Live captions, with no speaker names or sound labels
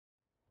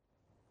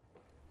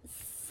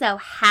So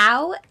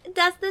how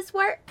does this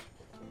work?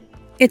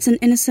 It's an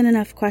innocent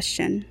enough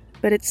question,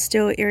 but it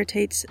still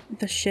irritates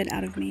the shit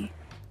out of me.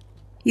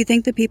 You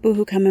think the people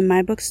who come in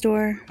my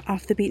bookstore,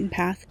 off the beaten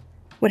path,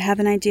 would have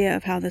an idea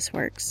of how this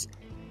works.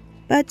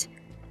 But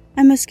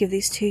I must give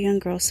these two young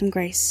girls some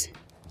grace.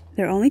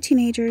 They're only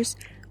teenagers,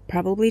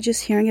 probably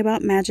just hearing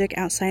about magic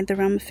outside the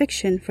realm of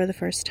fiction for the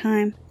first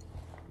time.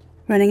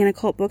 Running an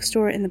occult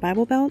bookstore in the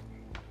Bible Belt,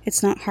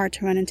 it's not hard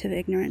to run into the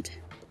ignorant.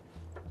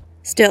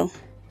 Still,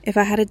 if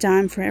I had a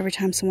dime for every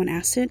time someone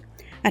asked it,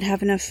 I'd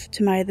have enough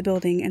to buy the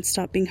building and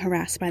stop being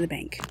harassed by the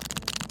bank.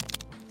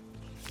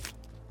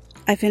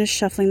 I finish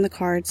shuffling the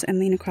cards and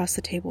lean across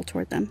the table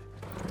toward them.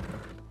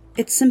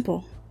 It's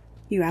simple.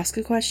 You ask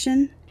a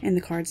question, and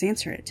the cards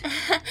answer it.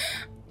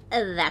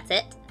 That's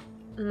it.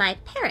 My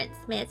parents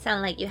made it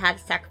sound like you had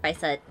to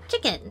sacrifice a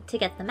chicken to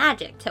get the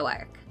magic to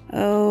work.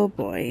 Oh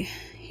boy,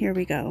 here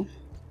we go.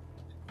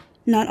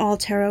 Not all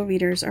tarot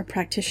readers are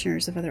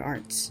practitioners of other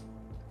arts.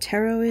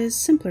 Tarot is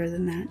simpler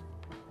than that.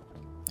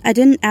 I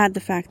didn't add the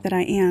fact that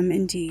I am,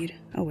 indeed,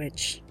 a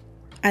witch.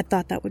 I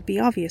thought that would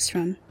be obvious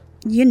from,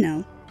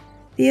 the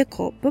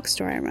occult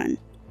bookstore I run.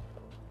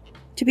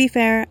 To be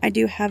fair, I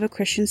do have a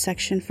Christian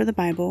section for the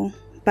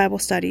Bible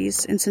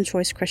studies, and some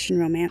choice Christian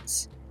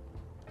romance.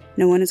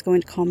 No one is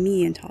going to call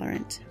me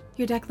intolerant.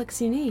 Your deck looks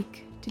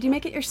unique. Did you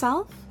make it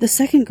yourself? The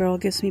second girl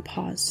gives me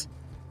pause.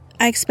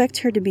 I expect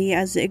her to be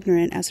as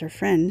ignorant as her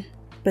friend,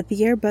 but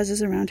the air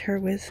buzzes around her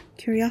with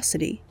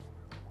curiosity.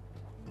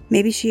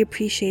 Maybe she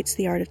appreciates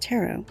the art of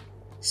tarot,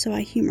 so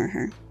I humor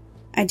her.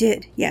 I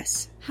did,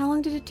 yes. How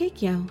long did it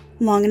take you?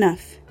 Long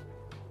enough.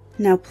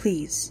 Now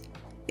please,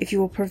 if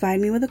you will provide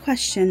me with a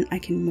question, I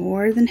can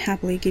more than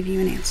happily give you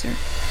an answer.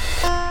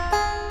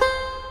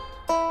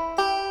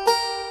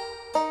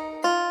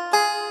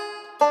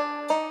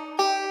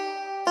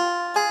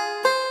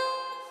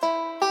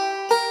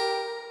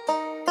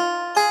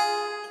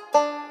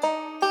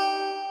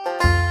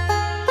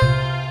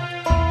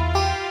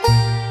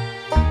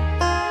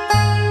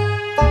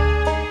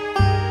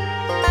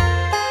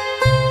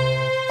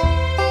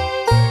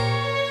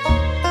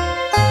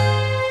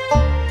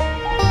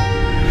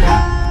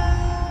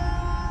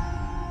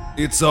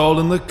 It's All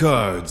in the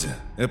Cards,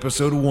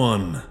 Episode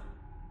 1.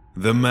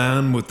 The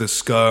Man with the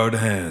Scarred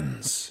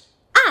Hands.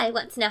 I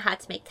want to know how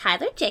to make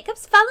Tyler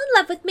Jacobs fall in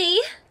love with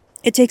me.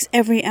 It takes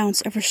every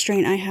ounce of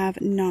restraint I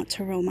have not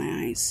to roll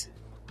my eyes.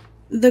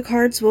 The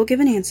cards will give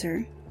an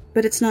answer,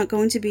 but it's not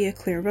going to be a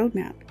clear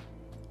roadmap.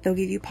 They'll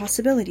give you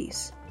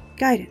possibilities,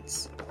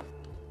 guidance.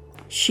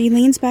 She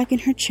leans back in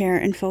her chair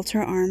and folds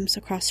her arms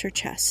across her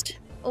chest.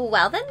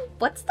 Well then,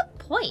 what's the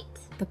point?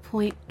 The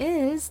point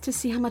is to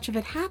see how much of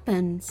it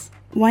happens.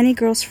 Whiny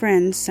girl's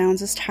friend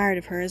sounds as tired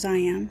of her as I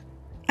am.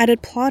 I'd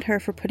applaud her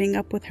for putting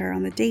up with her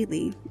on the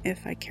daily,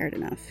 if I cared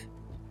enough.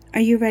 Are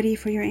you ready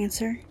for your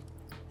answer?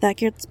 That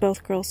gets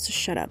both girls to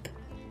shut up.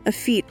 A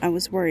feat I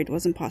was worried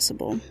wasn't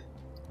possible.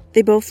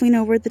 They both lean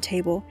over at the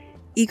table,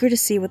 eager to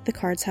see what the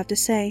cards have to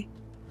say.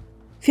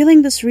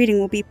 Feeling this reading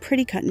will be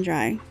pretty cut and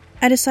dry,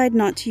 I decide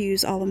not to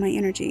use all of my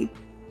energy.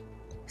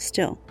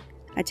 Still,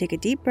 I take a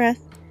deep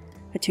breath,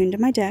 attune to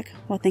my deck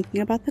while thinking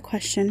about the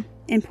question,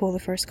 and pull the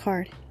first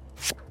card.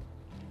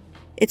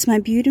 It's my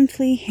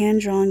beautifully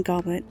hand-drawn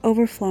goblet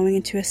overflowing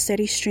into a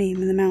steady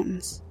stream in the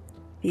mountains.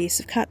 The Ace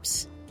of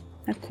Cups,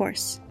 of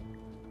course.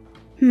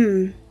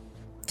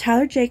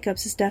 Tyler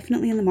Jacobs is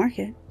definitely in the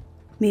market.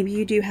 Maybe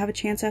you do have a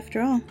chance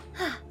after all.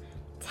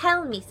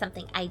 Tell me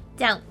something I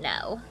don't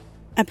know.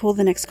 I pull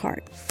the next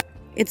card.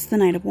 It's the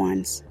Knight of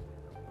Wands.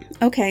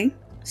 Okay,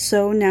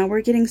 so now we're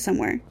getting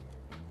somewhere.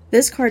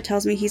 This card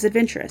tells me he's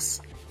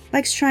adventurous,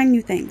 likes trying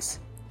new things.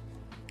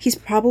 He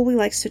probably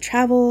likes to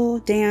travel,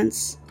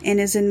 dance,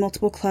 and is in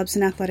multiple clubs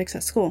and athletics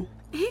at school.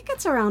 He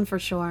gets around for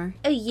sure.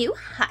 Oh, you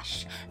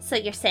hush. So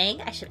you're saying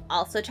I should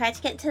also try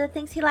to get into the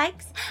things he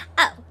likes?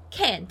 Oh,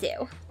 can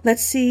do.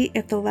 Let's see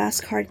if the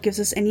last card gives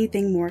us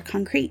anything more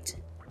concrete.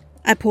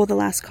 I pull the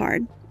last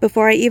card.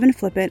 Before I even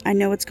flip it, I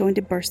know it's going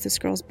to burst this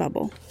girl's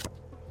bubble.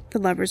 The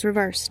Lovers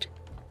reversed.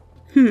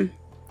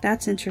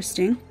 That's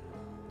interesting.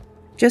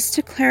 Just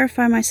to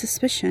clarify my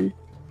suspicion,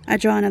 I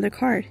draw another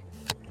card.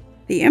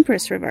 The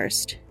Empress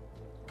reversed.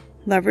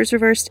 Lovers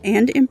reversed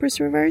and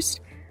Empress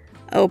reversed?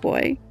 Oh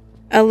boy.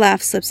 A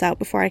laugh slips out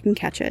before I can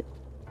catch it.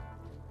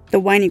 The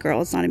whiny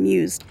girl is not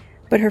amused,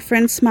 but her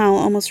friend's smile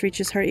almost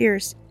reaches her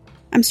ears.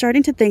 I'm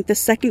starting to think the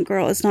second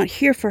girl is not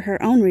here for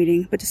her own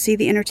reading, but to see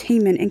the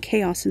entertainment and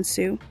chaos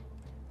ensue.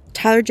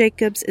 Tyler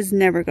Jacobs is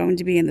never going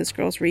to be in this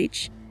girl's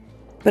reach,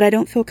 but I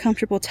don't feel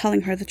comfortable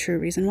telling her the true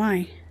reason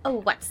why. Oh,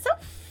 what's so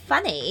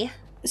funny?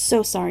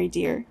 So sorry,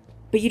 dear,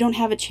 but you don't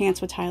have a chance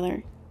with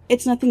Tyler.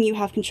 It's nothing you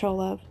have control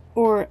of,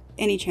 or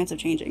any chance of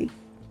changing.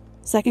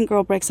 Second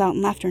girl breaks out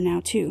in laughter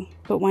now, too,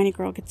 but whiny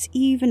girl gets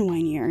even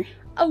whinier.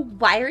 Oh,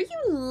 why are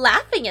you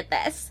laughing at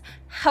this?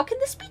 How can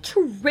this be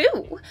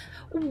true?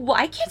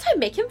 Why can't I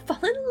make him fall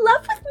in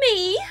love with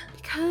me?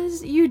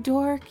 Because, you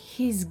dork,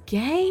 he's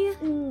gay?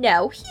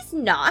 No, he's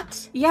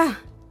not. Yeah,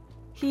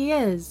 he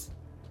is.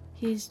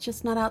 He's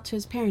just not out to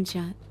his parents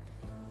yet.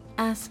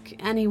 Ask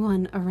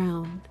anyone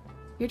around.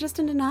 You're just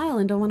in denial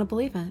and don't want to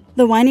believe it.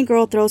 The whiny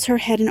girl throws her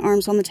head and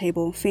arms on the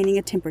table, feigning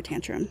a temper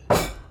tantrum.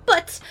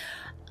 But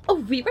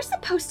we were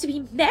supposed to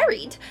be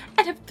married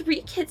and have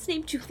 3 kids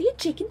named Julia,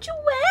 Jake, and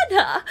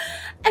Joanna.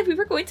 And we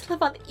were going to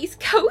live on the East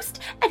Coast,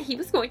 and he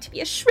was going to be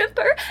a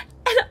shrimper,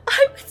 and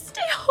I would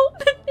stay home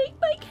and make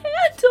my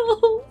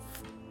candles.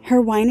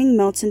 Her whining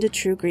melts into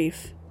true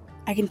grief.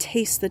 I can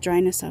taste the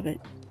dryness of it,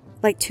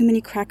 like too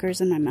many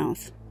crackers in my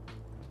mouth.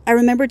 I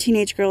remember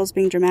teenage girls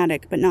being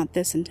dramatic, but not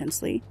this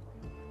intensely.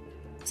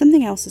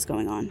 Something else is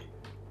going on.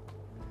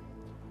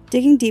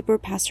 Digging deeper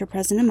past her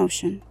present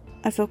emotion,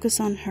 I focus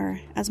on her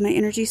as my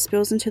energy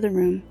spills into the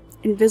room,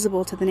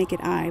 invisible to the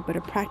naked eye, but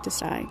a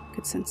practiced eye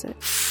could sense it.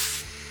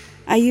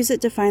 I use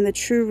it to find the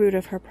true root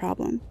of her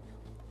problem.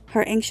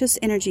 Her anxious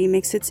energy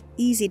makes it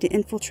easy to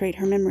infiltrate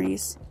her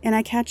memories, and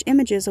I catch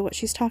images of what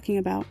she's talking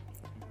about.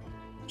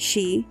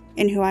 She,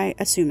 and who I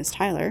assume is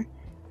Tyler,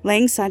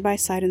 laying side by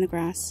side in the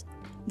grass,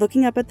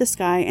 looking up at the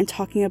sky and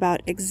talking about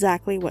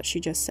exactly what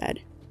she just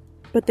said.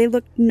 But they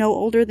look no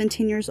older than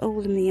 10 years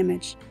old in the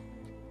image.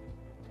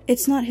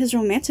 It's not his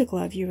romantic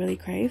love you really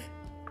crave.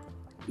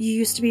 You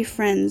used to be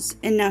friends,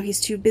 and now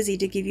he's too busy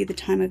to give you the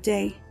time of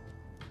day.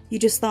 You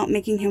just thought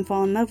making him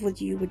fall in love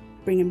with you would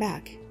bring him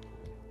back.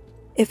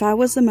 If I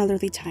was the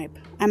motherly type,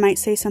 I might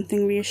say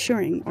something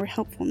reassuring or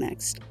helpful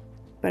next,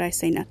 but I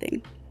say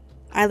nothing.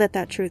 I let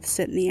that truth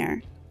sit in the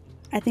air.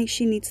 I think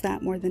she needs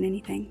that more than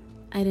anything.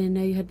 I didn't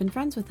know you had been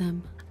friends with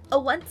him.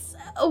 Once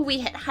we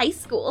hit high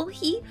school,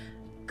 he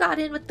got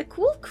in with the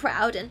cool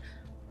crowd, and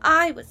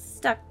I was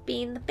stuck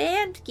being the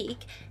band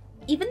geek.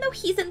 Even though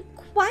he's in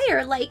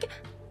choir, like,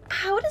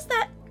 how does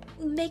that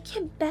make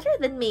him better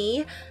than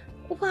me?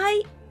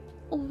 Why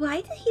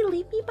did he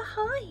leave me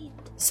behind?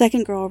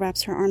 Second girl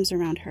wraps her arms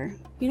around her.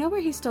 You know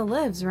where he still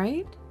lives,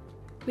 right?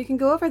 We can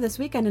go over this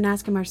weekend and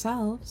ask him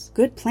ourselves.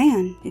 Good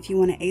plan, if you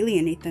want to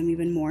alienate them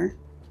even more.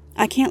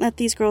 I can't let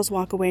these girls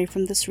walk away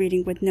from this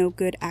reading with no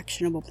good,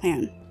 actionable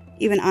plan.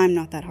 Even I'm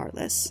not that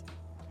heartless.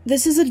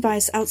 This is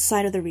advice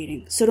outside of the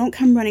reading, so don't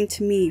come running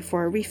to me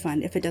for a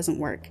refund if it doesn't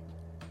work.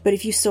 But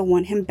if you still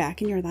want him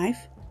back in your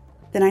life,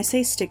 then I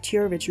say stick to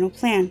your original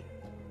plan.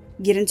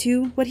 Get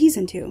into what he's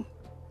into.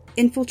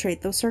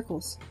 Infiltrate those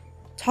circles.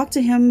 Talk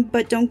to him,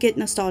 but don't get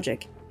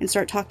nostalgic and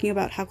start talking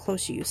about how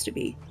close you used to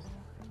be.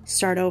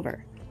 Start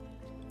over.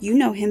 You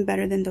know him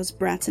better than those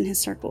brats in his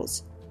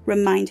circles.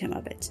 Remind him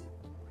of it.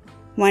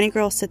 Whiny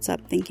girl sits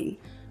up thinking.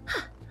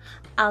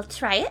 I'll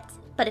try it,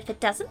 but if it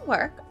doesn't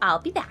work, I'll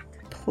be back.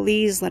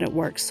 Please let it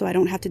work so I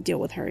don't have to deal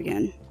with her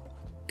again.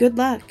 Good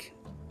luck.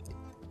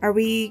 Are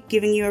we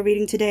giving you a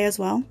reading today as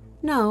well?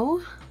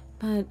 No,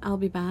 but I'll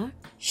be back.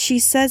 She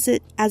says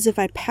it as if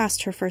I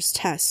passed her first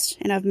test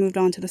and I've moved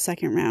on to the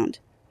second round.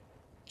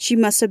 She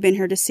must have been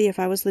here to see if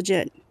I was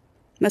legit.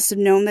 Must have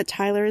known that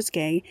Tyler is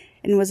gay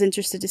and was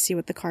interested to see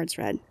what the cards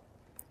read.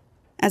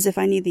 As if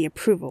I need the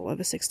approval of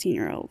a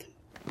 16-year-old.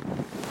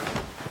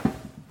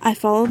 I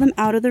follow them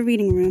out of the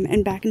reading room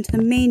and back into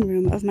the main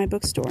room of my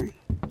bookstore.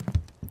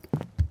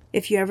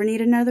 If you ever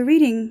need another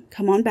reading,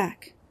 come on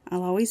back.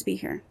 I'll always be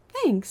here.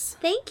 Thanks.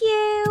 Thank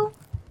you.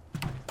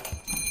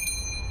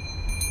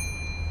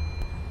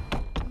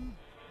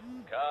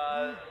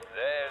 Cause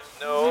there's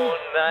no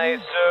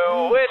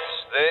nicer witch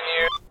than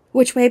you.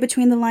 Which Way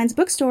Between the Lines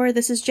bookstore,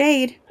 this is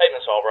Jade. Hey,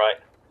 Miss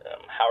Albright.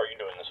 How are you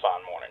doing this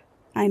fine morning?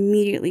 I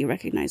immediately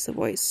recognize the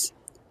voice.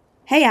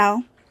 Hey,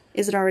 Al.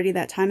 Is it already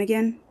that time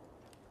again?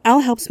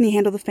 Al helps me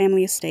handle the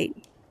family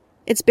estate.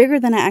 It's bigger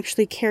than I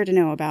actually care to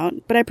know about,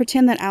 but I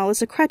pretend that Al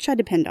is a crutch I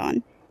depend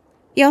on.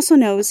 He also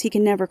knows he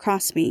can never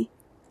cross me.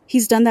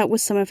 He's done that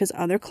with some of his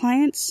other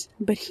clients,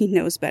 but he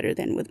knows better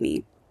than with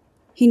me.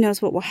 He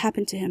knows what will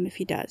happen to him if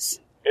he does.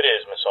 It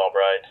is, Miss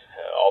Albright.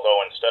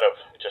 Although instead of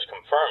just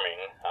confirming,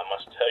 I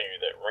must tell you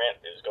that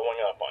rent is going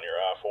up on your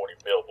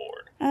I-40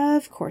 billboard.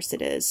 Of course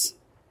it is.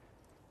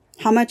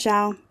 How much,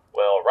 Al?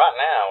 Well, right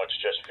now it's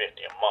just $50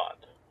 a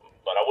month,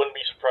 but I wouldn't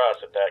be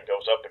surprised if that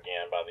goes up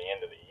again by the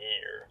end of the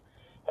year.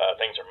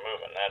 Things are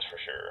moving, that's for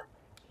sure.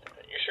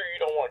 You sure you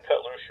don't want to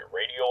cut loose your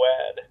radio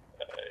ad?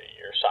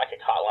 Your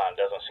psychic hotline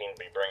doesn't seem to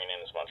be bringing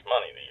in as much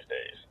money these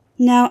days.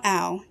 Now,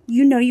 Al,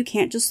 you know you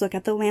can't just look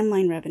at the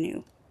landline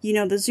revenue. You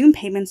know the Zoom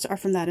payments are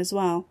from that as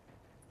well.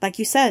 Like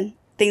you said,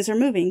 things are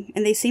moving,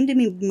 and they seem to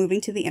be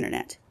moving to the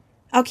internet.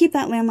 I'll keep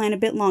that landline a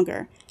bit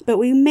longer,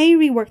 but we may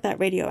rework that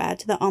radio ad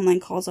to the online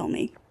calls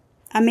only.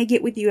 I may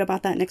get with you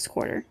about that next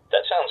quarter.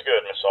 That sounds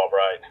good, Miss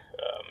Albright.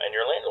 And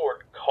your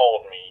landlord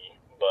called me,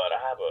 but I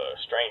have a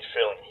strange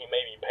feeling he may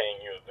be paying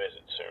you a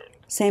visit soon.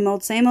 Same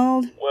old, same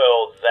old?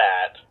 Well,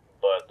 that,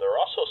 but there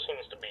also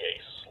seems to be a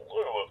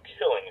slew of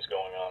killings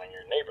going on in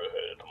your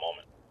neighborhood at the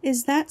moment.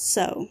 Is that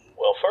so?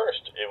 Well,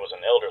 first, it was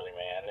an elderly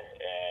man,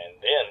 and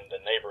then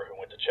the neighbor who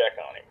went to check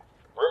on him.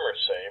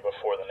 Rumors say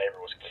before the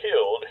neighbor was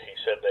killed, he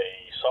said they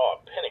saw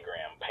a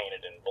pentagram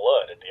painted in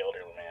blood at the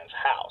elderly man's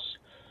house.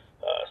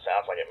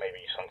 Sounds like it may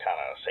be some kind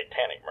of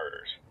satanic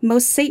murders.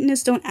 Most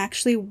Satanists don't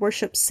actually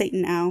worship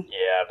Satan, Al.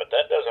 Yeah, but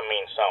that doesn't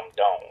mean some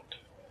don't.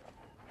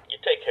 You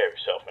take care of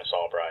yourself, Miss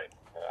Albright.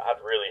 I'd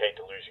really hate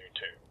to lose you,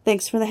 too.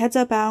 Thanks for the heads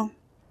up, Al.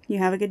 You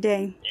have a good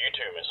day. You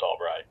too, Miss.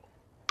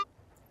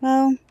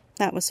 Well,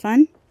 that was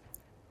fun.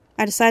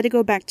 I decide to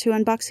go back to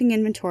unboxing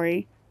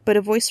inventory, but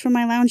a voice from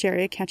my lounge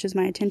area catches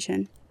my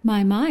attention.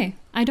 My,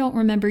 I don't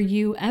remember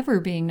you ever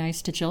being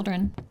nice to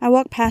children. I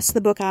walk past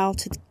the book aisle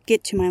to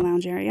get to my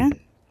lounge area.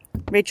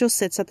 Rachel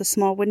sits at the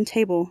small wooden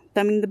table,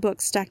 thumbing the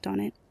books stacked on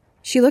it.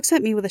 She looks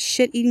at me with a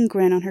shit-eating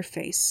grin on her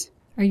face.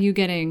 Are you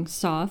getting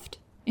soft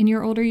in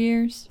your older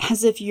years?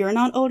 As if you're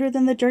not older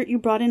than the dirt you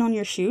brought in on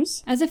your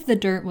shoes? As if the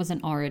dirt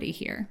wasn't already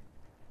here.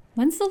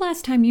 When's the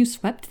last time you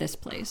swept this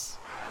place?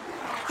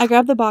 I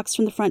grab the box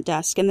from the front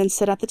desk and then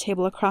sit at the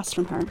table across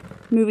from her,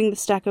 moving the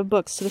stack of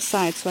books to the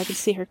side so I can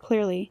see her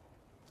clearly.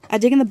 I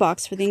dig in the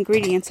box for the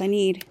ingredients I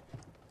need.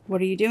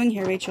 What are you doing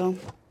here, Rachel?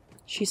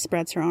 She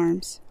spreads her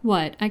arms.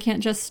 What, I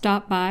can't just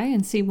stop by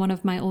and see one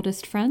of my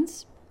oldest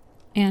friends?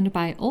 And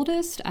by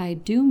oldest, I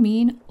do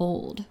mean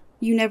old.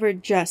 You never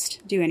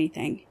just do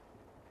anything.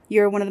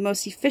 You're one of the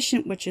most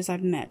efficient witches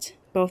I've met,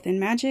 both in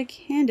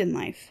magic and in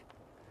life.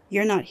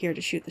 You're not here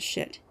to shoot the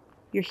shit.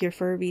 You're here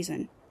for a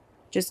reason.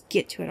 Just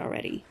get to it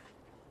already.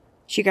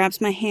 She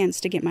grabs my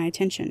hands to get my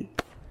attention.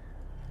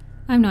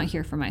 I'm not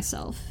here for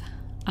myself.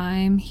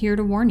 I'm here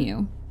to warn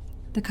you.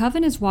 The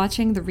Coven is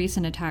watching the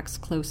recent attacks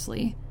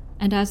closely,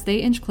 and as they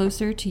inch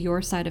closer to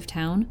your side of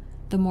town,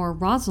 the more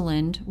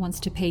Rosalind wants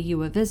to pay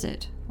you a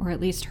visit, or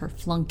at least her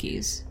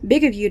flunkies.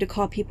 Big of you to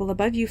call people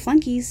above you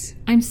flunkies.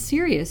 I'm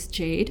serious,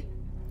 Jade.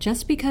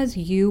 Just because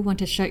you want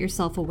to shut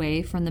yourself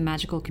away from the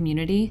magical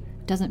community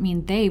doesn't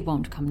mean they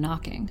won't come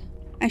knocking.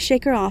 I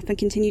shake her off and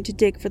continue to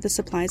dig for the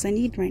supplies I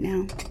need right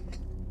now.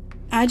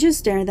 I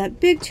just dare that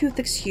big-toothed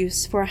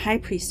excuse for a high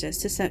priestess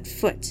to set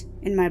foot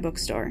in my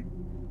bookstore.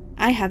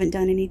 I haven't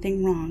done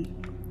anything wrong.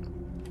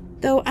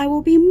 Though I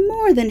will be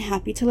more than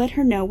happy to let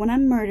her know when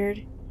I'm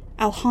murdered.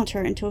 I'll haunt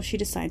her until she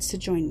decides to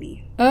join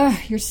me. Ugh,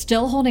 you're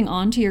still holding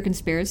on to your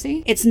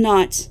conspiracy? It's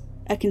not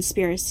a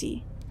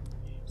conspiracy.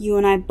 You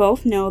and I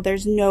both know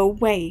there's no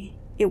way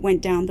it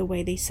went down the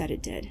way they said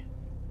it did.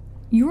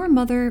 Your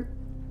mother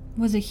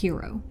was a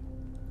hero.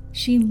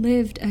 She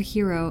lived a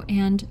hero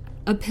and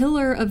a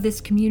pillar of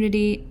this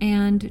community,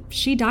 and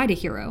she died a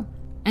hero.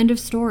 End of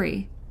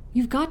story.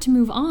 You've got to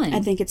move on. I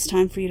think it's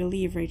time for you to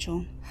leave,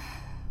 Rachel.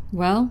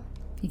 Well,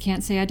 you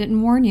can't say I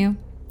didn't warn you,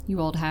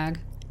 you old hag.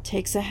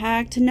 Takes a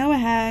hag to know a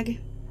hag.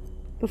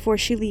 Before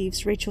she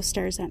leaves, Rachel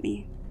stares at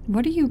me.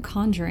 What are you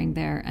conjuring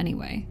there,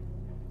 anyway?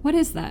 What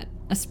is that?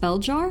 A spell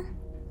jar?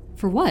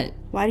 For what?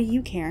 Why do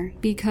you care?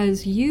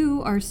 Because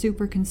you are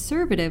super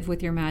conservative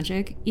with your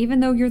magic, even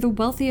though you're the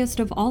wealthiest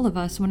of all of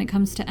us when it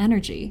comes to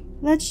energy.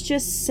 Let's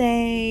just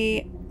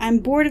say I'm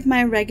bored of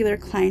my regular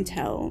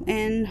clientele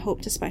and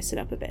hope to spice it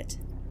up a bit.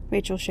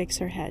 Rachel shakes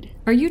her head.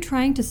 Are you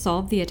trying to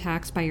solve the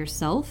attacks by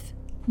yourself?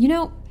 You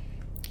know,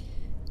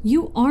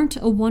 you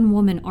aren't a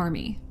one-woman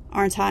army.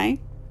 Aren't I?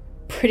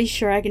 Pretty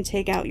sure I can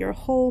take out your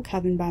whole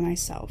coven by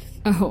myself.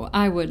 Oh,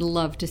 I would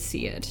love to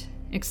see it.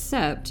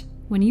 Except,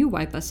 when you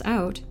wipe us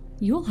out,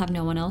 you'll have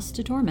no one else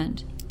to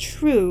torment.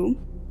 True,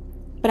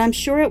 but I'm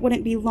sure it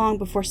wouldn't be long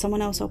before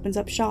someone else opens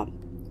up shop.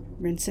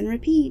 Rinse and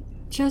repeat.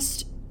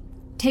 Just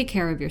take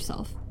care of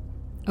yourself,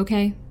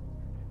 okay?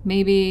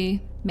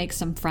 Maybe make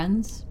some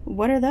friends?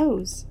 What are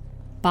those?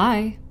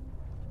 Bye,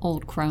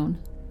 old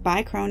crone.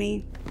 Bye,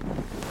 crony.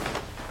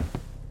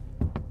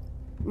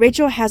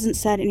 Rachel hasn't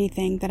said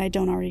anything that I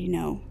don't already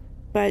know,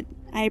 but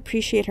I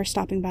appreciate her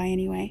stopping by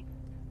anyway.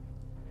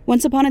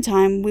 Once upon a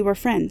time, we were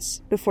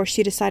friends, before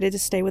she decided to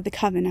stay with the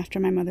Coven after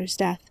my mother's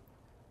death.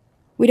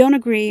 We don't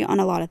agree on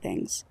a lot of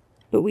things,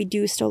 but we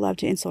do still love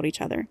to insult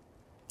each other.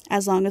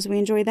 As long as we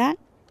enjoy that,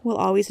 we'll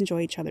always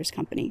enjoy each other's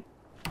company.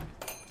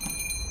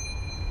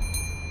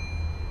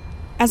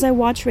 As I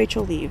watch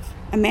Rachel leave,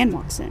 a man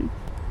walks in.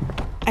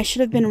 I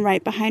should have been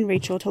right behind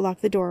Rachel to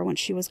lock the door once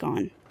she was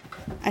gone.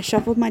 I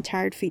shuffled my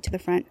tired feet to the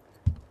front.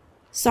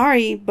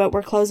 Sorry, but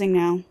we're closing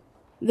now.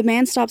 The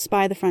man stops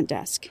by the front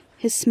desk,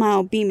 his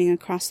smile beaming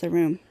across the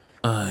room.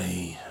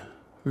 I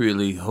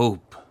really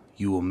hope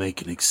you will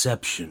make an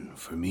exception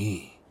for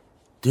me.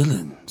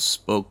 Dylan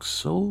spoke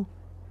so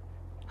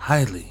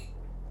highly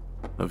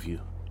of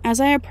you. As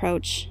I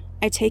approach,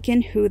 I take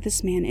in who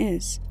this man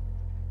is.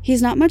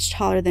 He's not much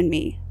taller than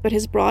me, but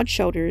his broad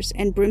shoulders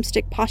and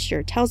broomstick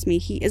posture tells me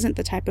he isn't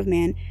the type of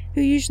man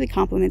who usually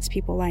compliments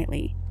people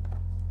lightly.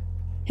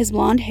 His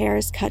blonde hair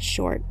is cut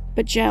short,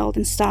 but gelled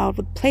and styled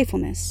with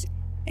playfulness.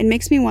 It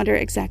makes me wonder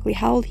exactly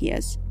how old he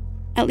is.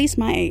 At least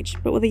my age,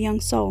 but with a young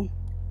soul.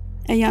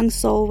 A young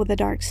soul with a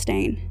dark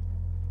stain.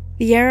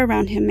 The air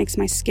around him makes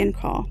my skin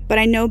crawl, but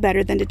I know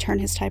better than to turn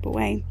his type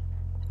away.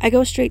 I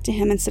go straight to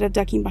him instead of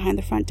ducking behind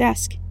the front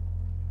desk.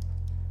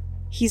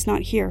 He's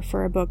not here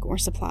for a book or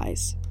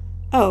supplies.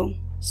 Oh,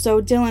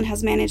 so Dylan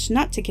has managed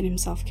not to get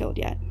himself killed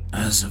yet.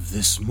 As of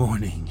this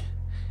morning,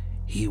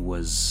 he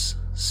was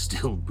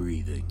still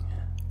breathing.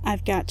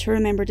 I've got to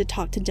remember to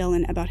talk to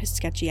Dylan about his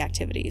sketchy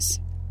activities.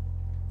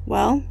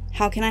 Well,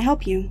 how can I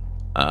help you?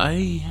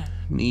 I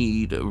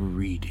need a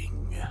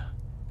reading.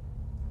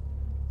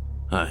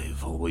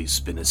 I've always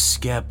been a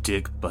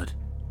skeptic, but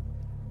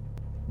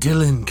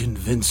Dylan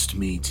convinced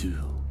me to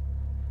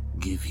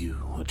give you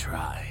a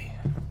try.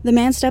 The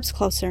man steps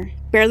closer,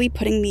 barely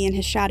putting me in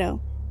his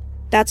shadow.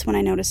 That's when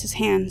I notice his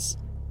hands.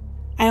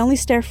 I only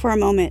stare for a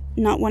moment,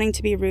 not wanting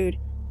to be rude,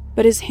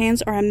 but his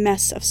hands are a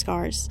mess of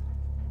scars.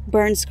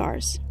 Burn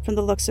scars, from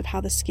the looks of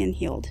how the skin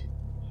healed.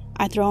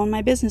 I throw on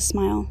my business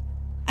smile.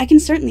 I can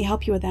certainly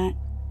help you with that.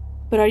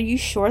 But are you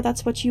sure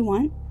that's what you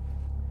want?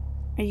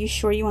 Are you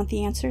sure you want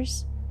the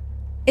answers?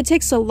 It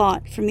takes a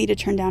lot for me to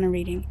turn down a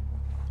reading.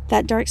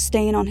 That dark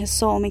stain on his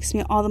soul makes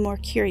me all the more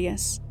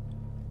curious.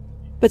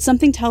 But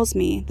something tells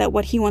me that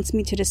what he wants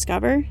me to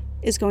discover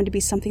is going to be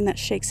something that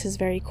shakes his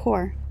very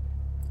core.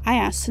 I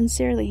ask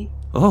sincerely.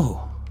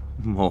 Oh,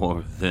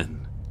 more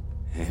than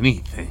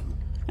anything.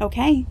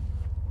 Okay,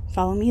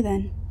 follow me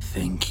then.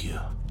 Thank you.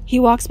 He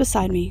walks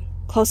beside me,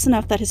 close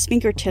enough that his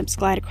fingertips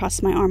glide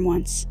across my arm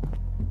once.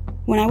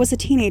 When I was a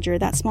teenager,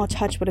 that small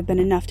touch would have been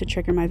enough to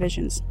trigger my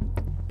visions.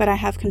 But I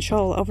have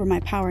control over my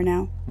power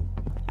now.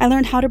 I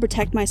learned how to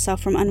protect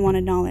myself from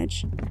unwanted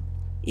knowledge.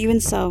 Even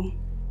so,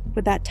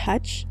 with that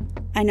touch,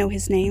 I know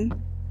his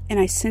name, and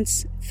I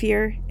sense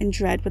fear and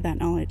dread with that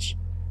knowledge.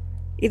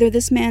 Either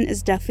this man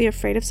is deathly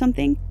afraid of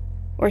something,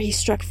 or he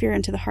struck fear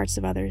into the hearts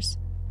of others.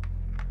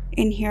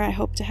 In here, I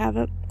hope to have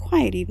a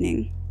quiet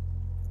evening.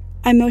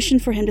 I motion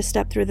for him to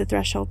step through the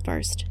threshold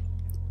first.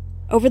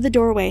 Over the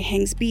doorway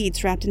hangs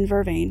beads wrapped in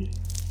vervain.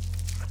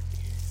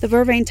 The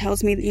vervain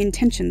tells me the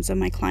intentions of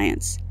my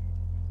clients.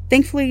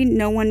 Thankfully,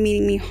 no one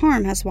meaning me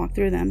harm has walked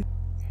through them.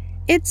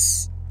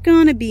 It's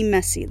gonna be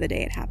messy the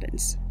day it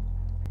happens.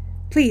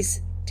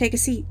 Please, take a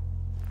seat.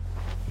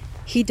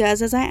 He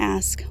does as I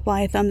ask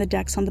while I thumb the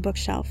decks on the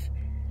bookshelf.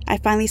 I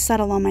finally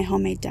settle on my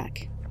homemade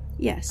deck.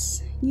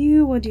 Yes,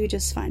 you will do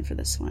just fine for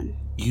this one.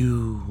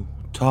 You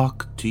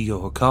talk to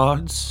your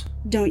cards?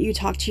 Don't you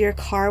talk to your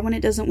car when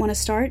it doesn't want to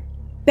start?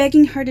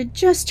 Begging her to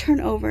just turn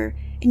over,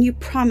 and you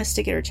promise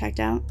to get her checked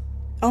out?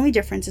 Only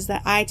difference is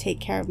that I take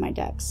care of my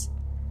decks.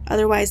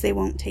 Otherwise, they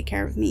won't take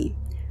care of me.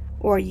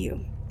 Or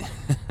you.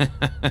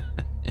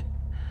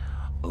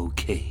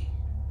 Okay.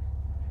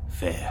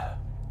 Fair.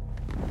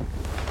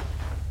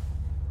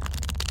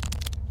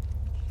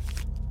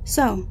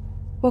 So,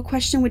 what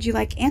question would you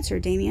like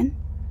answered, Damien?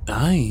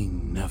 I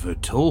never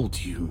told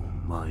you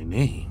my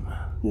name.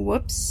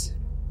 Whoops.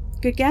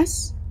 Good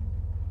guess?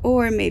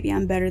 Or maybe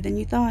I'm better than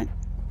you thought.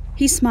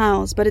 He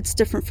smiles, but it's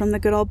different from the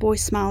good old boy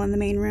smile in the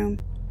main room.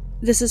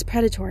 This is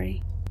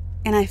predatory,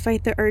 and I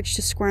fight the urge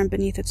to squirm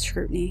beneath its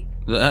scrutiny.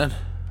 That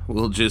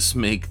will just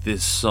make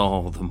this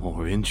all the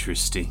more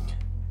interesting.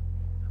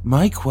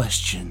 My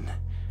question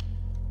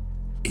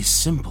is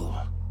simple.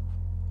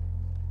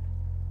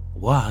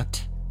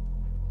 What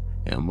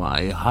am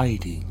I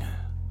hiding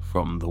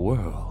from the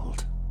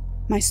world?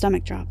 My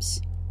stomach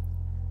drops.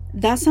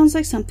 That sounds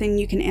like something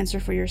you can answer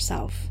for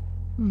yourself.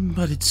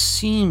 But it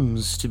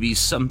seems to be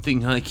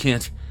something I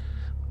can't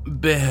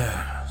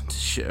bear to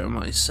share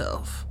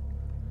myself.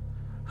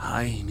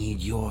 I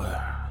need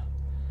your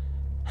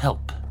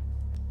help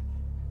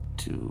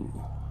to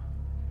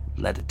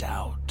let it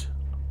out.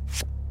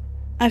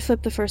 I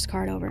flip the first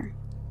card over.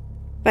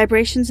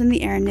 Vibrations in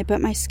the air nip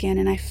at my skin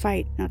and I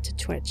fight not to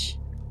twitch.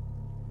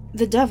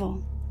 The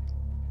devil.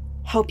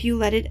 Help you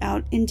let it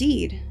out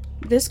indeed.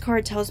 This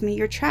card tells me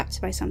you're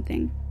trapped by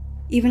something,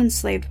 even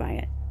enslaved by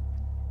it.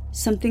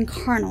 Something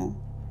carnal,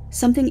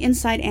 something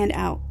inside and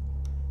out.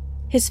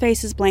 His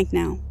face is blank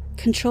now,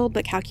 controlled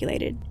but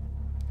calculated.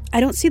 I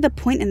don't see the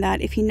point in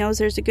that if he knows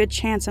there's a good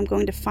chance I'm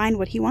going to find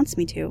what he wants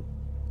me to.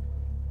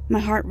 My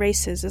heart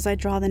races as I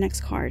draw the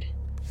next card.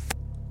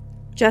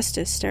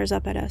 Justice stares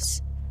up at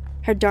us,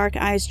 her dark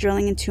eyes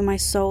drilling into my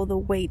soul the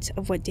weight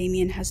of what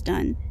Damien has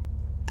done,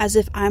 as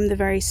if I'm the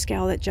very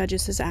scale that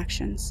judges his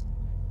actions.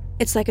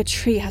 It's like a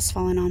tree has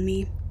fallen on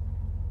me.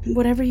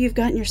 Whatever you've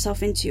gotten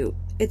yourself into,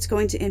 it's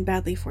going to end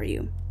badly for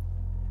you.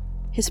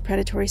 His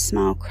predatory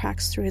smile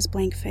cracks through his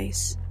blank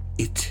face.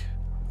 It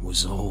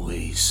was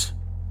always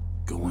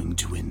going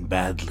to end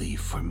badly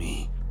for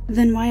me.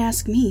 Then why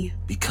ask me?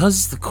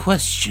 Because the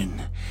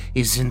question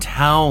isn't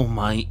how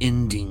my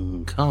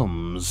ending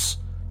comes.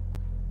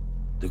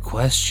 The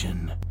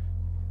question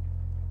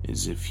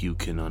is if you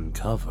can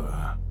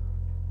uncover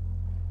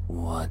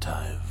what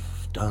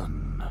I've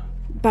done.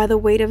 By the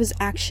weight of his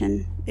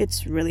action,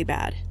 it's really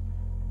bad.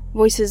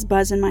 Voices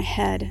buzz in my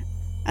head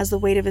as the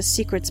weight of his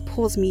secrets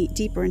pulls me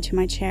deeper into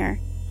my chair.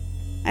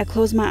 I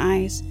close my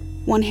eyes,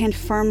 one hand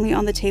firmly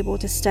on the table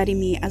to steady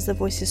me as the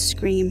voices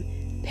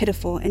scream,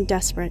 pitiful and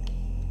desperate.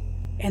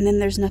 And then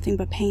there's nothing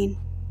but pain.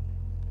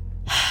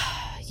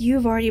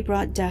 You've already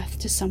brought death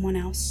to someone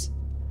else.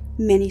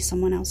 Many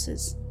someone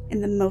else's,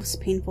 in the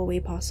most painful way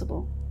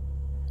possible.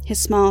 His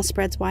smile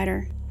spreads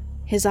wider,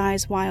 his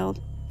eyes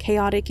wild,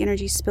 chaotic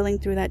energy spilling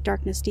through that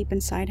darkness deep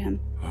inside him.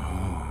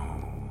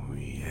 Oh,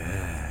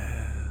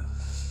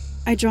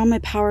 yes. I draw my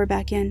power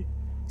back in,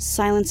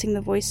 silencing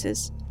the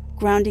voices,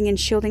 grounding and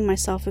shielding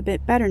myself a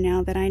bit better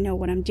now that I know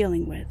what I'm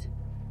dealing with.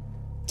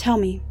 Tell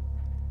me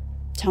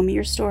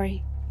your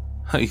story.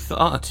 I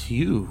thought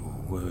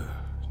you were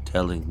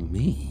telling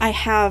me. I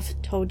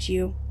have told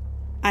you.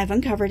 I've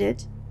uncovered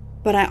it,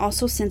 but I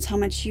also sense how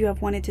much you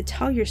have wanted to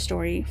tell your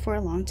story for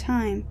a long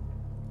time.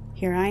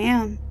 here I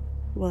am,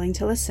 willing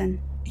to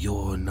listen.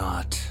 You're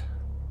not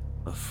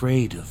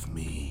afraid of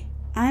me?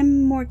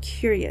 I'm more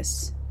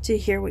curious to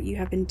hear what you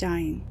have been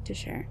dying to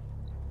share.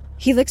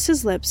 He licks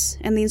his lips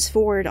and leans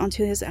forward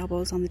onto his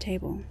elbows on the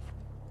table.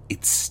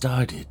 It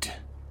started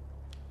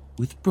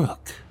with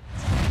Brooke.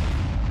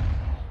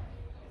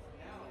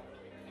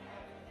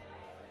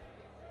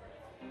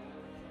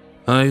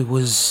 I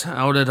was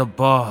out at a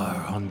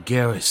bar on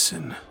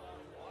Garrison.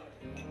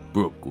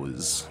 Brooke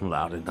was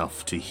loud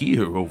enough to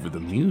hear over the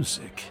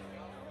music.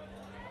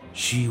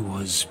 She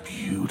was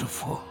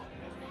beautiful,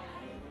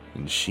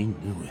 and she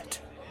knew it.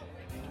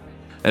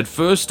 At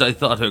first, I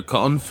thought her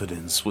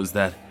confidence was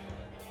that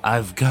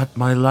I've got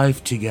my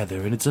life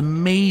together and it's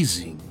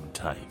amazing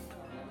type.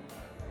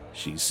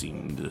 She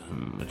seemed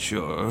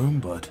mature,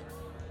 but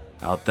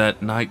out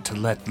that night to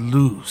let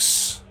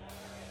loose.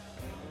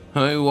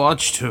 I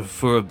watched her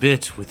for a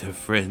bit with her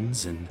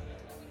friends, and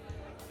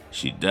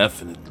she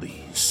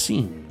definitely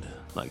seemed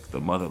like the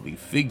motherly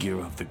figure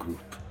of the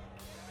group.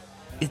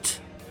 It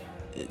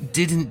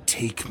didn't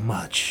take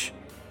much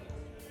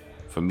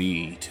for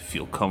me to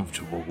feel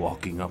comfortable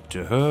walking up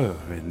to her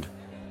and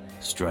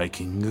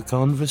striking a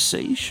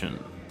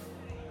conversation.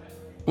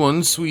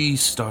 Once we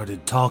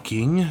started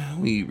talking,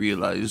 we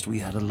realized we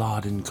had a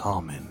lot in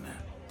common.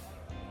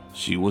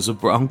 She was a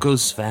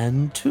Broncos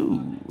fan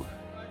too.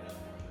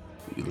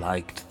 We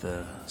liked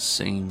the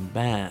same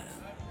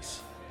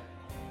bands.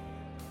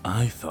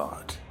 I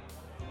thought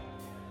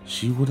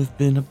she would have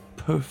been a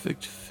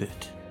perfect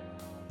fit.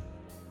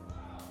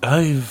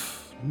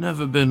 I've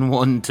never been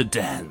one to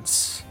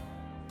dance,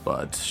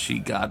 but she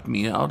got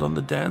me out on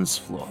the dance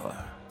floor.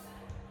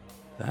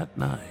 That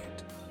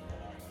night,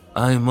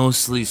 I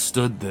mostly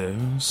stood there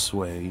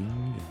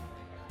swaying,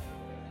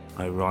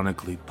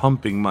 ironically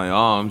pumping my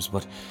arms,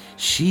 but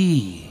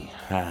she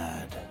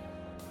had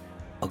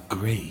a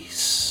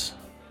grace.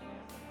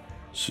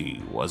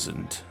 She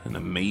wasn't an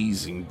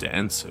amazing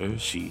dancer,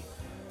 she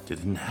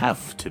didn't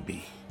have to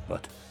be,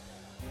 but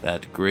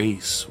that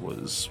grace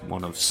was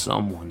one of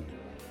someone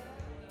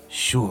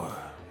sure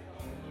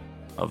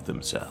of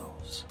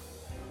themselves.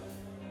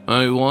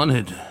 I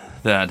wanted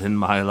that in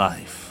my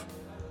life,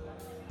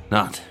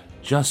 not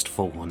just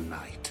for one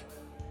night.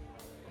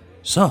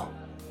 So,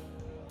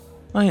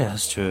 I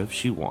asked her if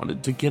she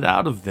wanted to get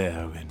out of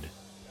there and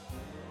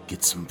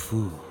get some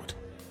food.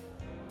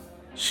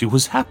 She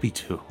was happy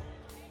to.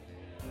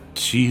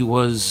 She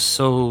was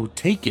so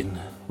taken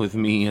with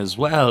me as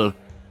well,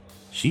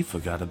 she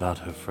forgot about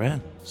her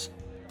friends.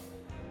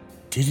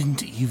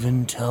 Didn't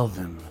even tell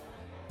them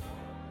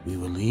we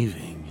were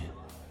leaving.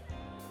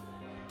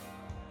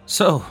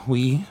 So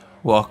we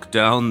walked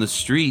down the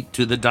street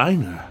to the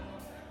diner,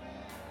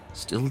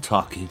 still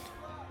talking,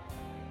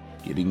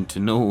 getting to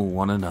know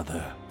one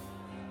another.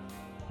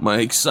 My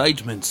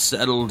excitement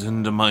settled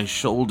into my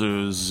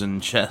shoulders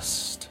and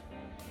chest.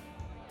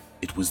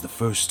 It was the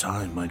first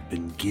time I'd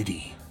been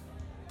giddy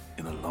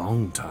in a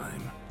long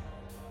time.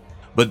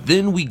 But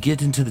then we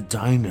get into the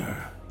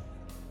diner,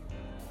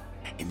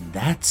 and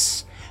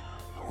that's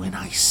when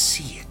I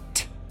see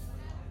it.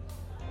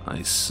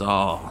 I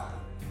saw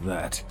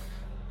that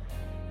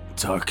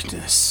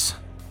darkness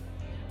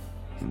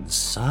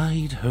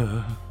inside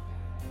her.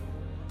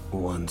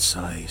 Once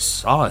I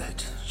saw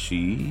it,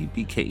 she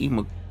became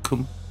a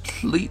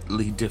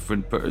completely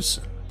different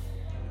person.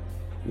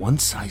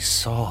 Once I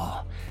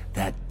saw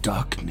that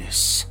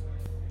darkness,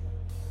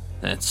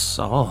 that's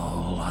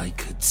all I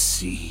could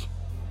see.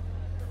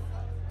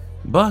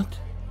 But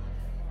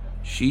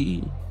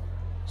she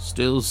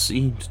still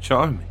seemed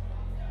charming,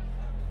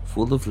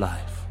 full of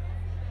life.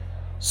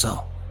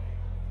 So,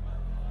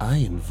 I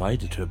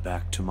invited her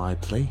back to my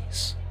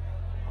place,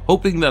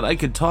 hoping that I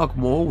could talk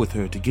more with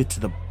her to get to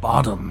the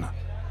bottom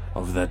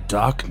of that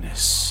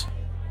darkness.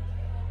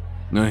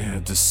 I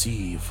had to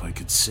see if I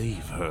could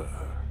save her.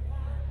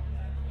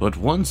 But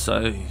once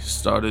I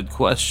started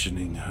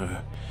questioning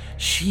her,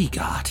 she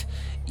got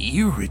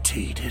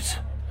irritated,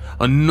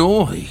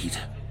 annoyed,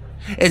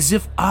 as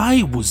if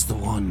I was the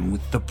one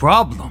with the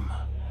problem.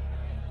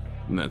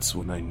 And that's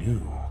when I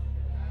knew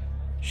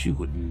she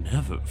would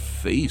never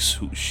face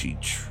who she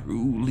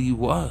truly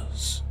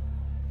was.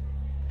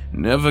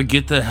 Never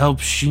get the help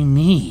she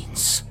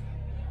needs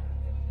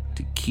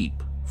to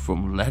keep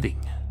from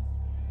letting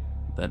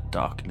that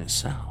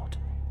darkness out.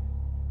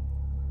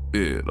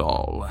 It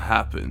all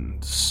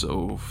happened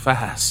so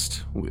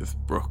fast with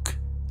Brooke.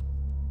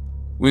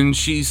 When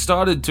she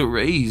started to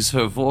raise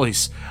her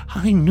voice,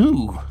 I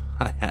knew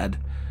I had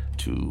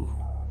to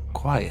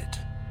quiet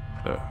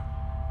her.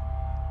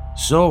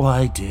 So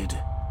I did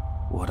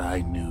what I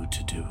knew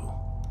to do.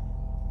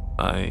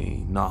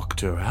 I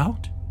knocked her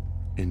out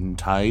and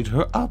tied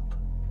her up.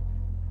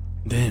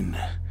 Then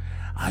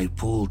I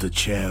pulled a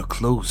chair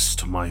close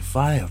to my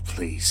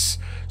fireplace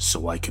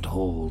so I could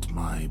hold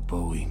my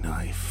Bowie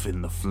knife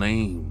in the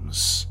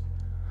flames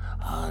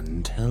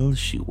until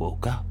she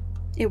woke up.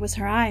 It was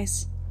her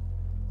eyes.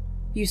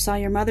 You saw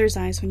your mother's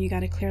eyes when you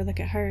got a clear look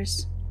at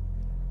hers.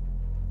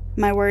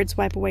 My words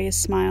wipe away his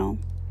smile.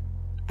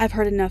 I've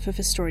heard enough of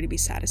his story to be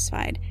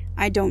satisfied.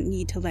 I don't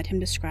need to let him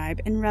describe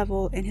and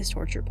revel in his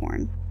torture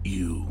porn.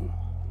 You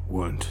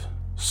weren't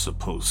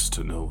supposed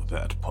to know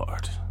that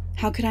part.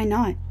 How could I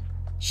not?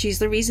 She's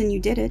the reason you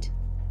did it.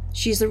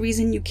 She's the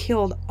reason you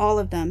killed all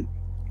of them.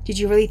 Did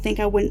you really think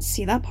I wouldn't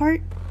see that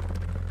part?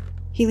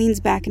 He leans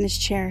back in his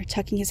chair,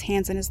 tucking his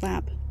hands in his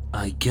lap.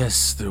 I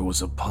guess there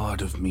was a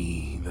part of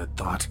me that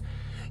thought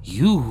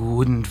you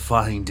wouldn't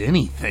find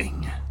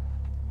anything.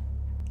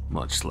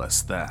 Much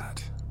less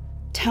that.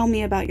 Tell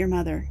me about your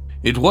mother.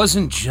 It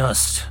wasn't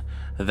just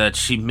that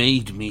she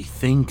made me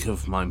think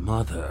of my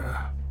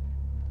mother.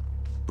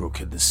 Brooke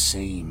had the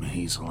same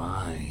hazel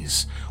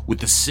eyes, with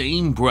the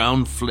same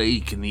brown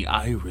flake in the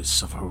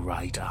iris of her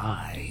right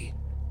eye.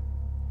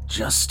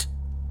 Just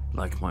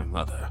like my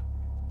mother.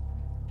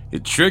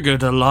 It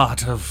triggered a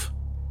lot of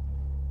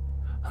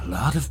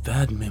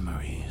bad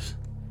memories.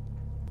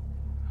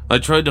 I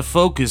tried to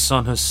focus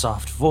on her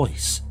soft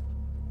voice.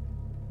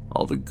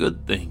 All the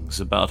good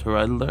things about her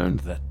I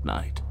learned that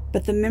night.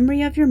 But the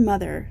memory of your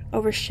mother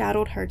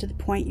overshadowed her to the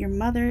point your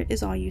mother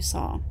is all you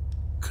saw.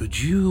 Could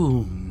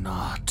you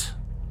not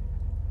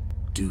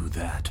do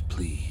that,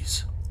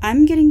 please?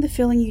 I'm getting the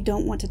feeling you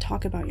don't want to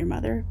talk about your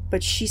mother,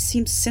 but she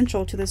seems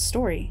central to this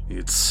story.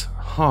 It's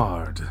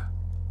hard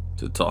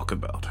to talk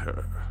about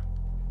her.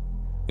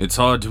 It's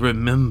hard to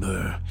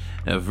remember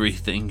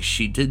everything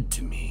she did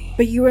to me.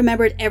 But you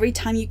remembered every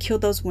time you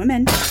killed those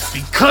women.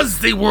 Because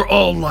they were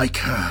all like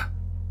her.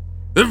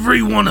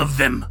 Every one of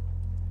them.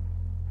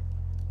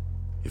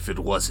 If it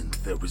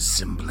wasn't their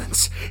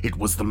resemblance, it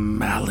was the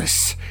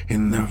malice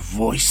in their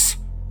voice,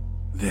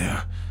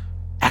 their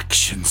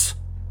actions.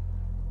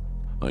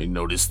 I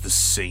noticed the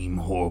same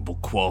horrible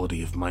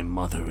quality of my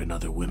mother in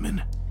other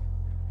women.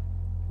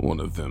 One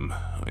of them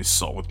I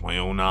saw with my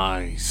own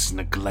eyes,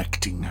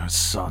 neglecting her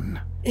son.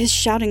 His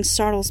shouting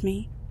startles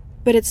me,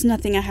 but it's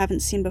nothing I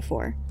haven't seen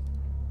before.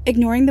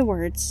 Ignoring the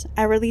words,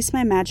 I release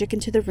my magic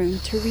into the room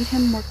to read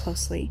him more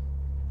closely.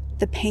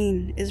 The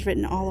pain is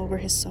written all over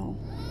his soul.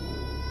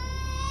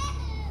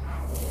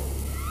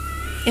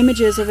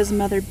 Images of his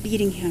mother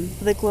beating him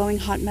with a glowing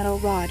hot metal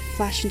rod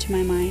flash into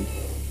my mind.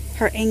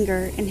 Her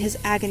anger and his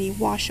agony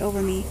wash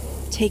over me,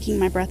 taking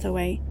my breath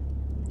away.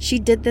 She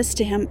did this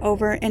to him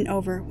over and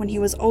over when he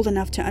was old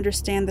enough to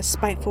understand the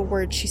spiteful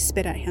words she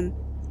spit at him.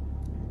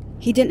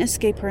 He didn't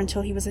escape her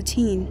until he was a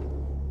teen.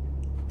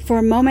 For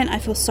a moment I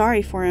feel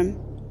sorry for him,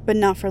 but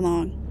not for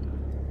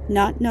long,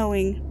 not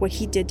knowing what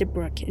he did to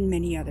Brooke and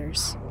many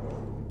others.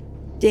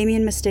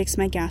 Damien mistakes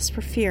my gasp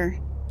for fear,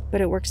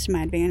 but it works to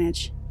my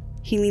advantage.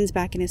 He leans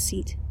back in his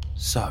seat.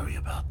 Sorry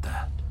about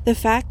that. The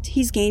fact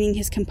he's gaining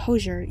his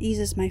composure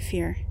eases my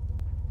fear.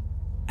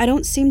 I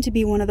don't seem to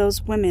be one of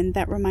those women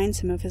that reminds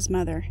him of his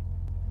mother.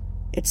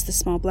 It's the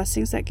small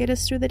blessings that get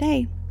us through the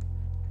day.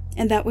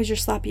 And that was your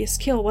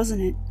sloppiest kill,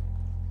 wasn't it?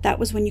 That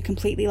was when you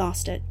completely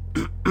lost it.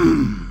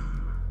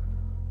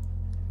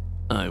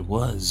 I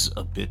was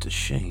a bit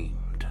ashamed.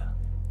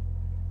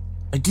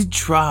 I did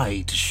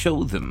try to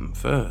show them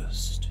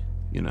first,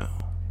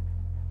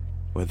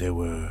 where they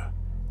were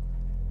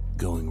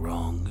going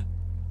wrong.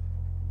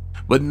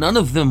 But none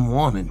of them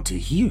wanted to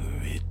hear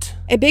it.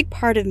 A big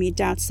part of me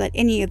doubts that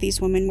any of these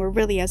women were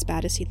really as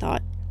bad as he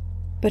thought.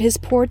 But his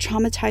poor,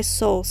 traumatized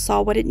soul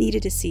saw what it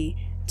needed to see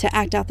to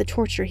act out the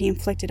torture he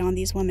inflicted on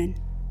these women.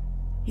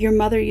 Your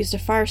mother used a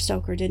fire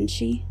stoker, didn't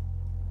she?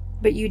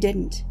 But you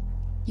didn't.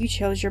 You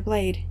chose your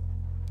blade.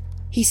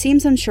 He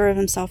seems unsure of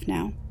himself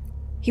now.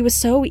 He was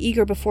so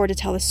eager before to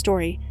tell his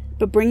story,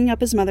 but bringing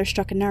up his mother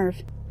struck a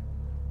nerve.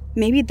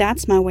 Maybe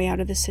that's my way out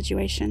of this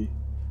situation.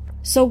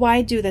 So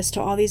why do this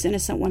to all these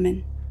innocent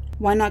women?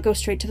 Why not go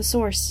straight to the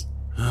source?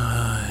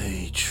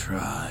 I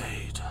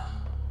tried.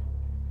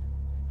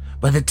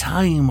 By the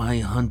time I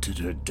hunted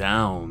her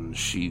down,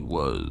 she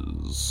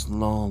was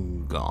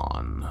long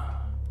gone.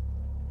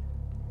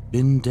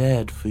 Been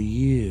dead for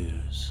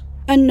years.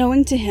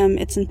 Unknowing to him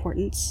its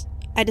importance,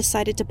 I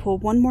decided to pull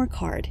one more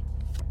card.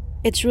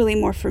 It's really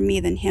more for me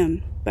than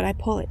him, but I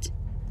pull it.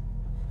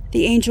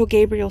 The angel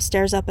Gabriel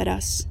stares up at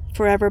us,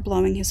 forever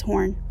blowing his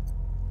horn.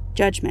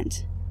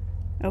 Judgment.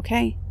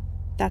 Okay,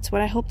 that's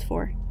what I hoped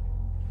for.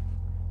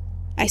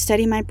 I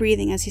steady my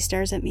breathing as he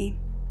stares at me.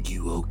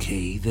 You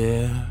okay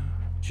there,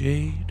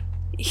 Jade?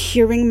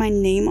 Hearing my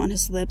name on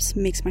his lips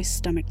makes my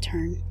stomach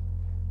turn.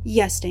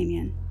 Yes,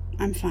 Damien,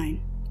 I'm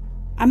fine.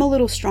 I'm a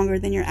little stronger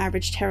than your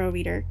average tarot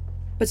reader,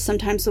 but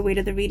sometimes the weight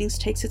of the readings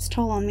takes its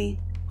toll on me.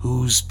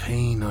 Whose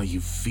pain are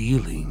you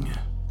feeling?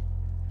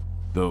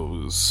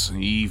 Those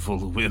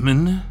evil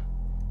women?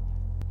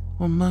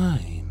 Or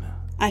mine?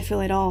 I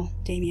feel it all,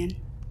 Damien.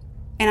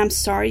 And I'm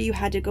sorry you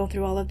had to go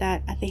through all of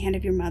that at the hand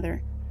of your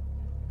mother.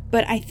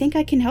 But I think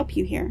I can help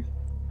you here.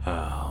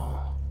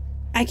 How?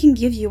 I can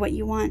give you what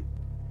you want.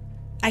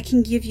 I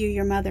can give you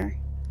your mother.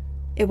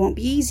 It won't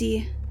be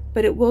easy,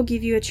 but it will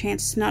give you a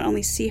chance to not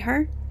only see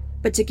her,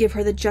 but to give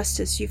her the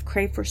justice you've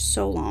craved for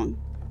so long.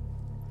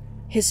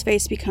 His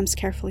face becomes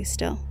carefully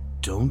still.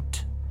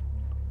 Don't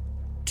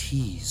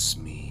tease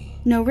me.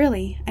 No,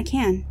 really, I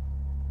can.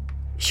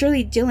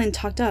 Surely Dylan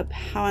talked up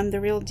how I'm the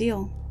real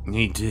deal.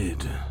 He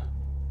did.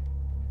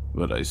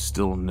 But I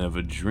still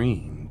never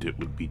dreamed it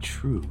would be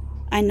true.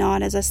 I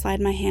nod as I slide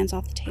my hands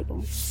off the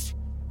table.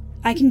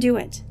 I can do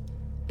it,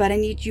 but I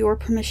need your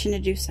permission to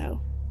do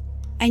so.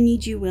 I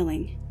need you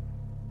willing.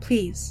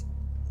 Please,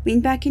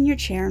 lean back in your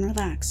chair and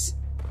relax.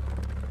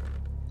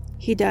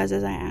 He does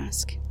as I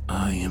ask.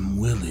 I am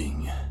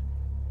willing.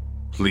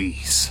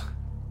 Please.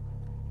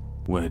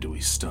 Where do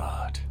we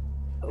start?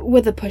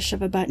 With a push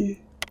of a button.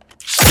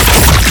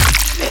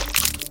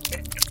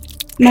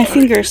 My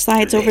finger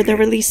slides over the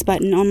release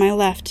button on my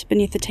left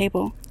beneath the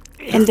table,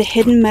 and the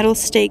hidden metal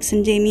stakes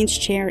in Damien's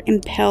chair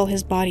impel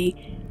his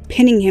body,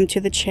 pinning him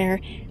to the chair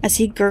as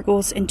he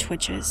gurgles and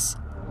twitches.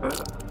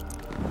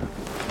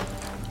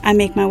 I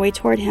make my way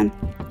toward him,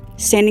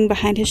 standing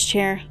behind his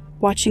chair,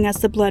 watching as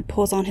the blood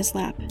pools on his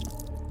lap.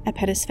 I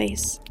pet his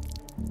face.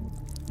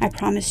 I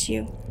promise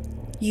you,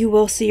 you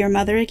will see your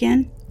mother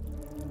again,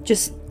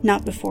 just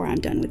not before I'm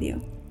done with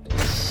you.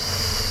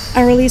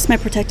 I release my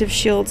protective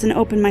shields and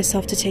open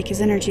myself to take his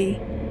energy.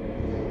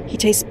 He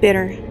tastes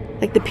bitter,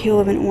 like the peel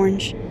of an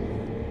orange.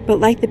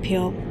 But like the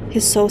peel,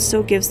 his soul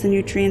still gives the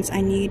nutrients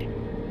I need,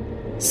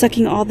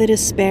 sucking all the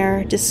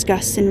despair,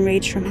 disgust, and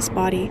rage from his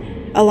body,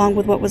 along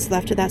with what was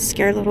left of that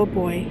scared little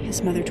boy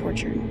his mother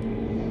tortured.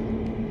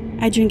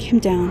 I drink him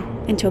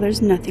down until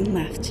there's nothing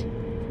left.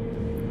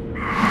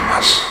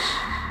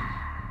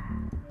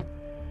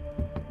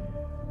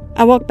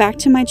 I walk back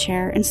to my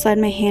chair and slide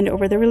my hand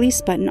over the release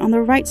button on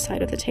the right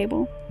side of the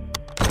table.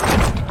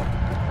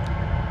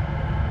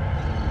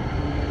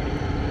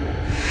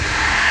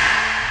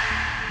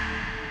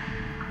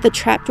 The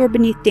trapdoor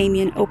beneath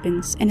Damien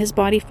opens and his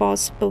body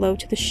falls below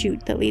to the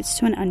chute that leads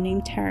to an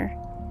unnamed terror.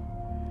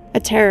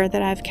 A terror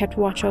that I have kept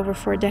watch over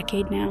for a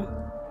decade now.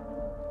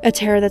 A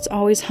terror that's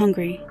always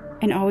hungry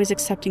and always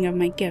accepting of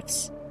my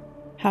gifts,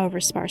 however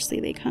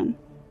sparsely they come.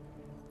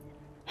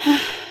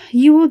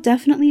 You will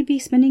definitely be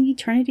spending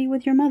eternity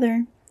with your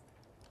mother.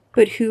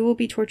 But who will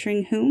be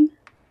torturing whom?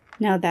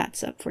 Now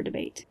that's up for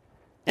debate.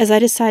 As I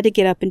decide to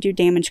get up and do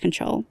damage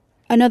control,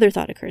 another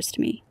thought occurs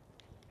to me.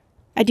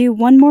 I do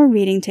one more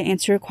reading to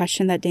answer a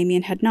question that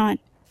Damien had not.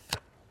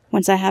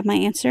 Once I have my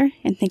answer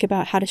and think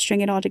about how to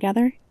string it all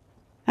together,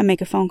 I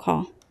make a phone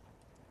call.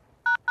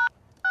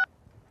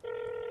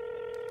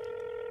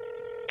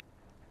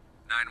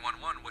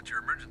 911, what's your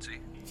emergency?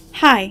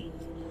 Hi.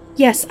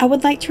 Yes, I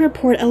would like to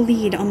report a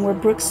lead on where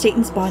Brooke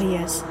Staten's body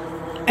is.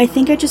 I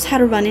think I just had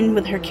a run-in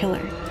with her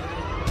killer.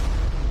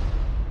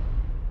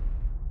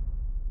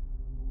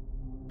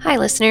 Hi,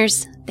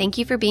 listeners. Thank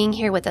you for being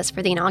here with us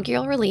for the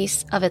inaugural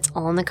release of It's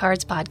All in the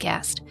Cards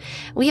podcast.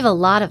 We have a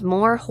lot of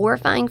more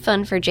horrifying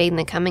fun for Jade in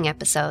the coming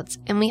episodes,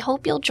 and we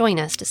hope you'll join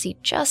us to see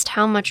just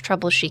how much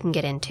trouble she can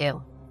get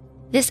into.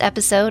 This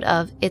episode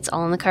of It's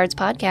All in the Cards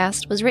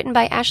podcast was written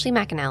by Ashley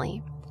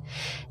McAnally.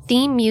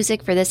 Theme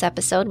music for this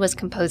episode was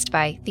composed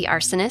by The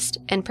Arsonist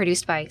and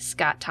produced by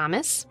Scott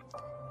Thomas,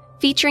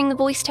 featuring the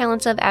voice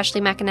talents of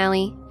Ashley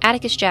McAnally,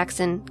 Atticus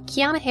Jackson,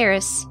 Kiana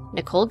Harris,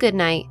 Nicole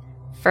Goodnight,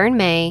 Fern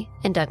May,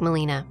 and Doug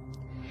Molina.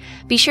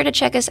 Be sure to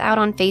check us out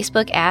on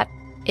Facebook at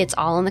It's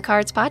All in the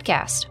Cards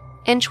podcast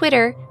and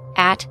Twitter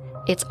at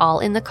It's All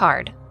in the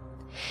Card.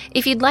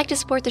 If you'd like to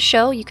support the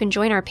show, you can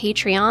join our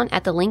Patreon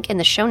at the link in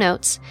the show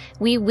notes.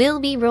 We will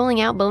be rolling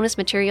out bonus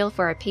material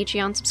for our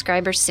Patreon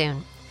subscribers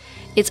soon.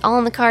 It's All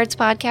in the Cards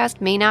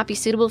podcast may not be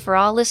suitable for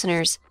all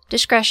listeners.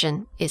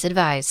 Discretion is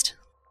advised.